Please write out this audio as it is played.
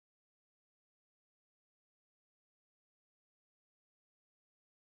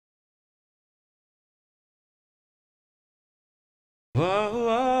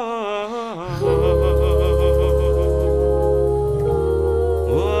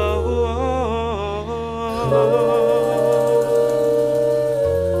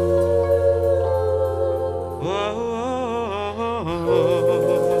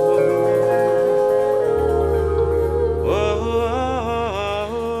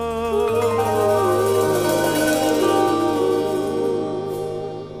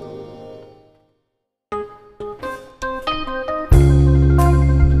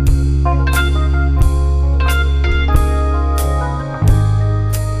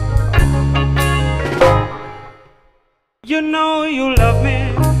You know you love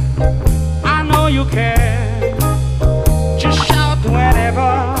me, I know you care. Just shout whenever,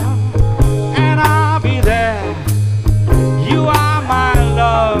 and I'll be there. You are my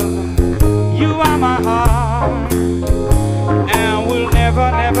love, you are my heart, and we'll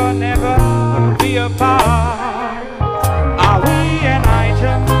never, never, never be apart. Are we an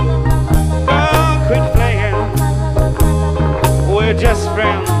item? Girl, quit playing. We're just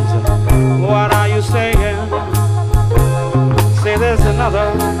friends, what are you saying? Say there's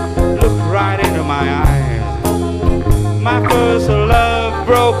another, look right into my eyes. My first love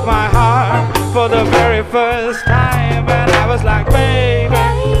broke my heart for the very first time, and I was like, baby,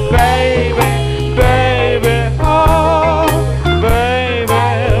 baby, baby, oh, baby,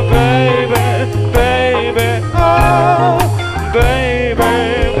 baby, baby, oh, baby,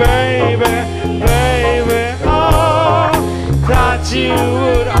 baby, baby, oh, thought you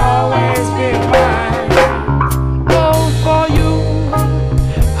would always be mine.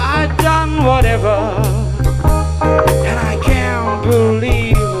 Whatever, and I can't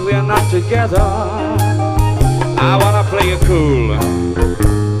believe we're not together. I wanna play it cool,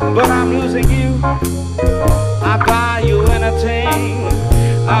 but I'm losing you. I buy you anything,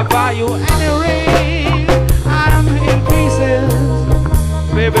 I buy you any ring. I'm in pieces,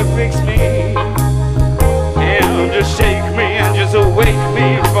 baby, fix me, and just shake me and just awake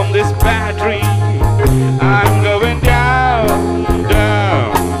me from this bad dream. I'm